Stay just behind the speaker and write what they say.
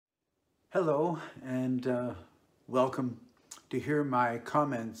Hello, and welcome to hear my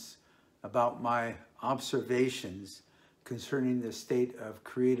comments about my observations concerning the state of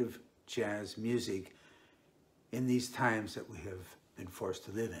creative jazz music in these times that we have been forced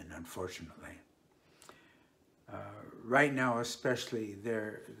to live in, unfortunately. Right now especially,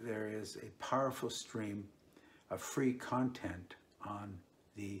 there is a powerful stream of free content on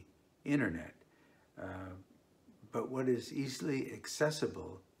the internet, but what is easily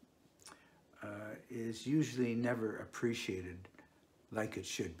accessible is usually never appreciated like it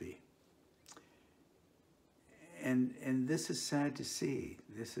should be. And this is sad to see.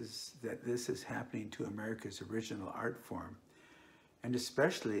 This is happening to America's original art form, and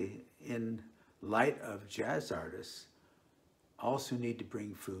especially in light of jazz artists also need to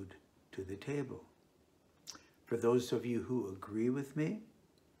bring food to the table. For those of you who agree with me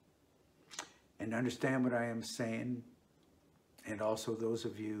and understand what I am saying, and also those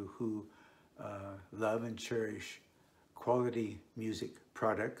of you who love and cherish quality music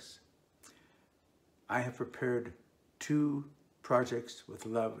products, I have prepared 2 projects with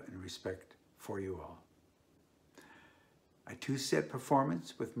love and respect for you all. A 2-set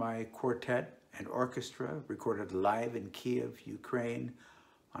performance with my quartet and orchestra recorded live in Kiev, Ukraine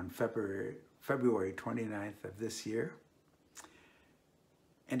on February 29th of this year,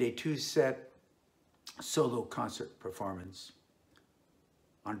 and a 2-set solo concert performance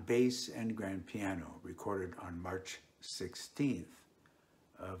on bass and grand piano, recorded on March 16th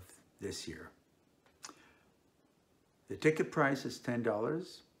of this year. The ticket price is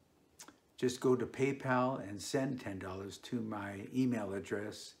 $10. Just go to PayPal and send $10 to my email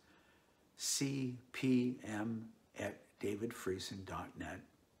address, cpm@davidfriesen.net.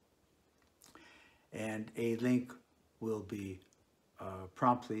 And a link will be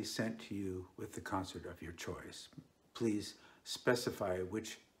promptly sent to you with the concert of your choice. Please specify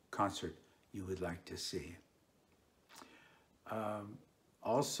which concert you would like to see.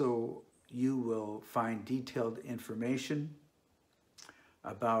 Also, you will find detailed information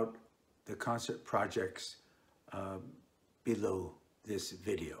about the concert projects below this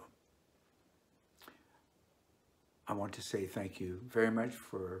video. I want to say thank you very much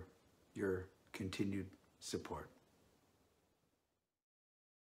for your continued support.